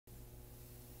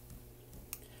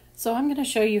So I'm going to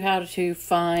show you how to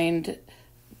find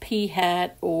p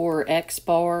hat or x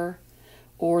bar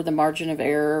or the margin of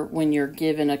error when you're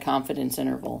given a confidence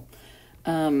interval.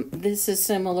 This is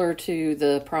similar to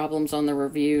the problems on the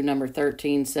review number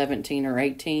 13, 17, or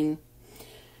 18.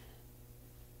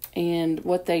 And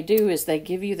what they do is they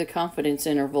give you the confidence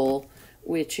interval,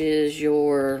 which is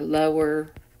your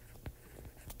lower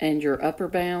and your upper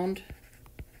bound.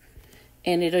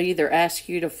 And it'll either ask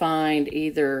you to find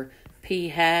either p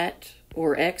hat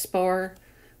or x bar,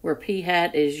 where p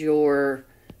hat is your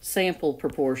sample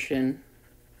proportion,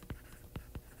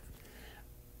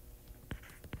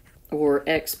 or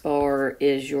x bar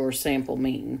is your sample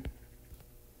mean.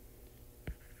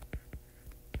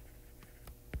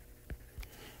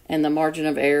 And the margin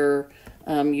of error,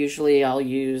 usually I'll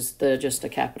use just a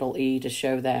capital E to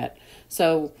show that.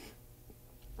 So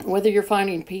whether you're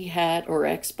finding p hat or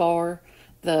x bar,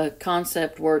 the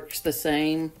concept works the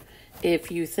same.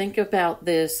 If you think about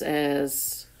this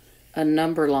as a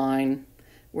number line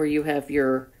where you have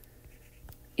your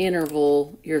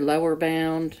interval, your lower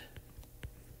bound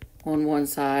on one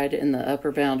side and the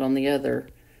upper bound on the other,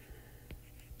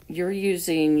 you're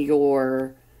using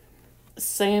your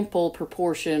sample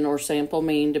proportion or sample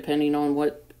mean, depending on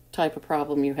what type of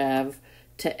problem you have,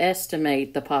 to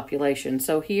estimate the population.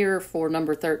 So here for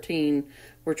number 13,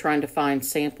 we're trying to find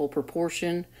sample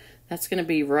proportion. That's going to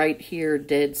be right here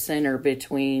dead center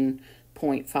between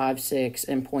 0.56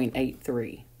 and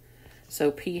 0.83.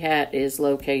 So p hat is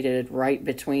located right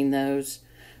between those.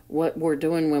 What we're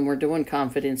doing when we're doing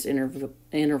confidence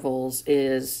intervals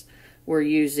is we're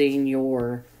using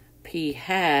your p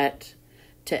hat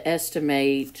to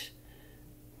estimate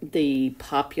the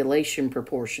population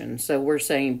proportion. So we're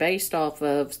saying based off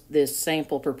of this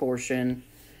sample proportion,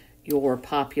 your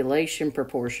population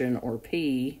proportion, or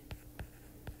P,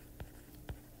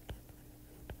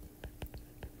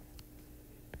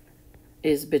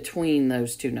 is between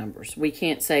those two numbers. We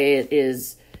can't say it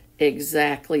is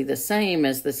exactly the same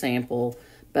as the sample,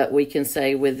 but we can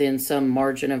say within some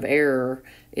margin of error,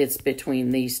 it's between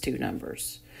these two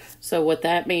numbers. So what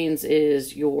that means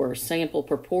is your sample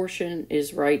proportion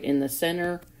is right in the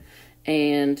center,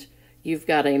 and you've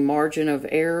got a margin of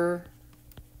error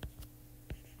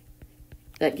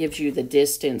that gives you the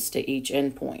distance to each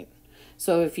endpoint.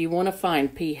 So if you want to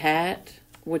find p hat,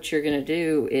 what you're going to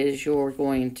do is you're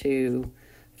going to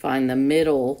find the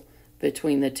middle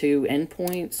between the two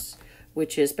endpoints,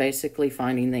 which is basically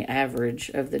finding the average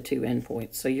of the two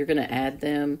endpoints. So you're going to add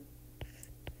them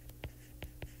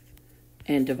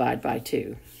and divide by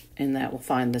 2, and that will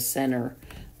find the center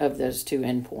of those two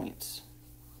endpoints.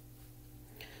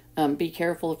 Be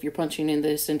careful if you're punching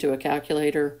this into a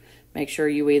calculator. Make sure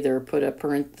you either put a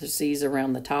parentheses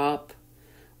around the top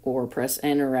or press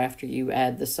enter after you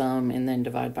add the sum and then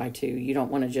divide by 2. You don't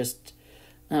want to just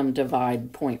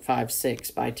divide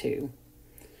 0.56 by 2.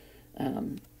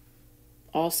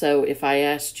 Also, if I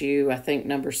asked you, I think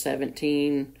number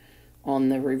 17 on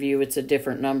the review, it's a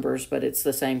different numbers, but it's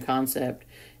the same concept.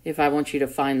 If I want you to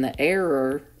find the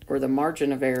error or the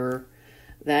margin of error,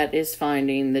 that is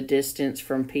finding the distance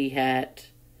from p hat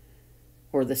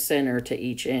or the center to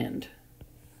each end.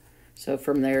 So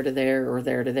from there to there or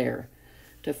there to there.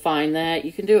 To find that,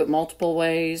 you can do it multiple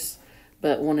ways,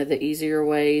 but one of the easier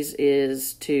ways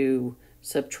is to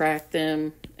subtract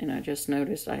them. And I just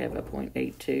noticed I have a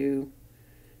 0.82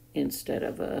 instead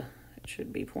of it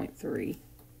should be 0.3.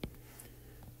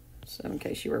 So in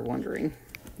case you were wondering,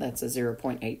 that's a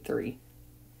 0.83.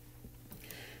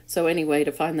 So anyway,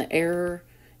 to find the error,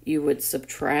 you would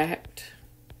subtract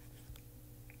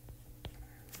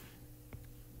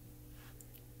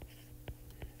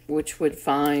which would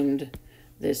find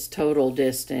this total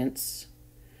distance,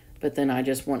 but then I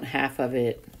just want half of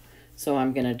it, so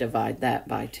I'm going to divide that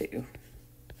by 2.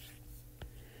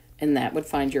 And that would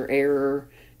find your error,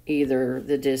 either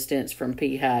the distance from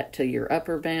p hat to your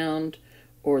upper bound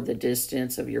or the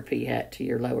distance of your p hat to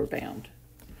your lower bound.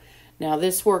 Now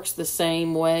this works the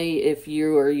same way if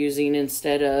you are using,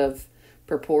 instead of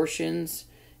proportions,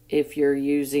 if you're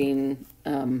using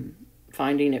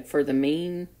finding it for the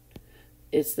mean,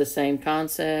 it's the same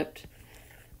concept.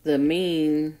 The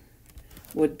mean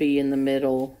would be in the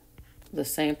middle. The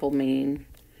sample mean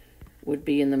would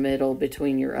be in the middle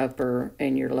between your upper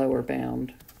and your lower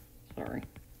bound. Sorry.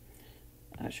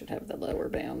 I should have the lower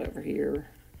bound over here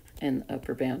and the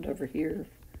upper bound over here.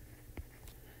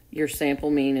 Your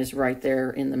sample mean is right there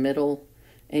in the middle,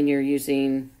 and you're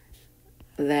using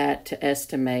that to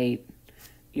estimate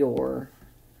your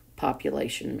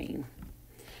population mean.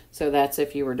 So that's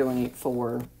if you were doing it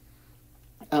for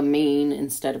a mean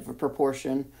instead of a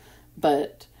proportion.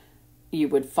 But you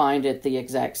would find it the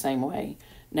exact same way.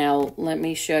 Now, let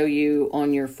me show you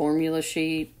on your formula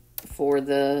sheet for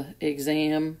the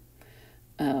exam.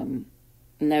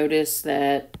 Notice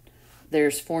that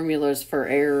there's formulas for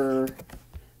error.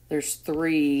 There's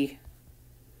 3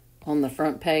 on the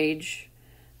front page.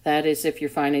 That is if you're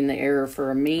finding the error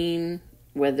for a mean,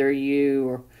 whether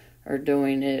you are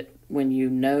doing it when you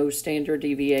know standard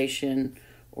deviation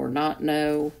or not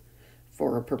know.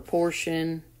 For a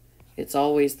proportion, it's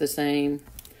always the same.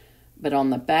 But on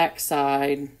the back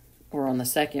side, or on the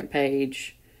second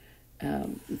page,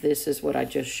 this is what I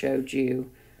just showed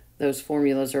you. Those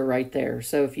formulas are right there.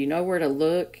 So if you know where to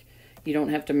look, you don't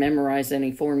have to memorize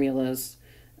any formulas.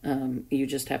 You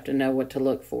just have to know what to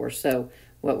look for. So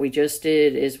what we just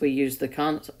did is we used the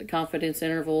confidence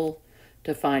interval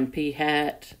to find p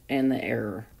hat and the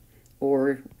error.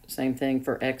 Or same thing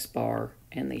for x bar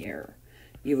and the error.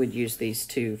 You would use these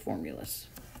 2 formulas.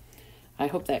 I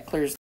hope that clears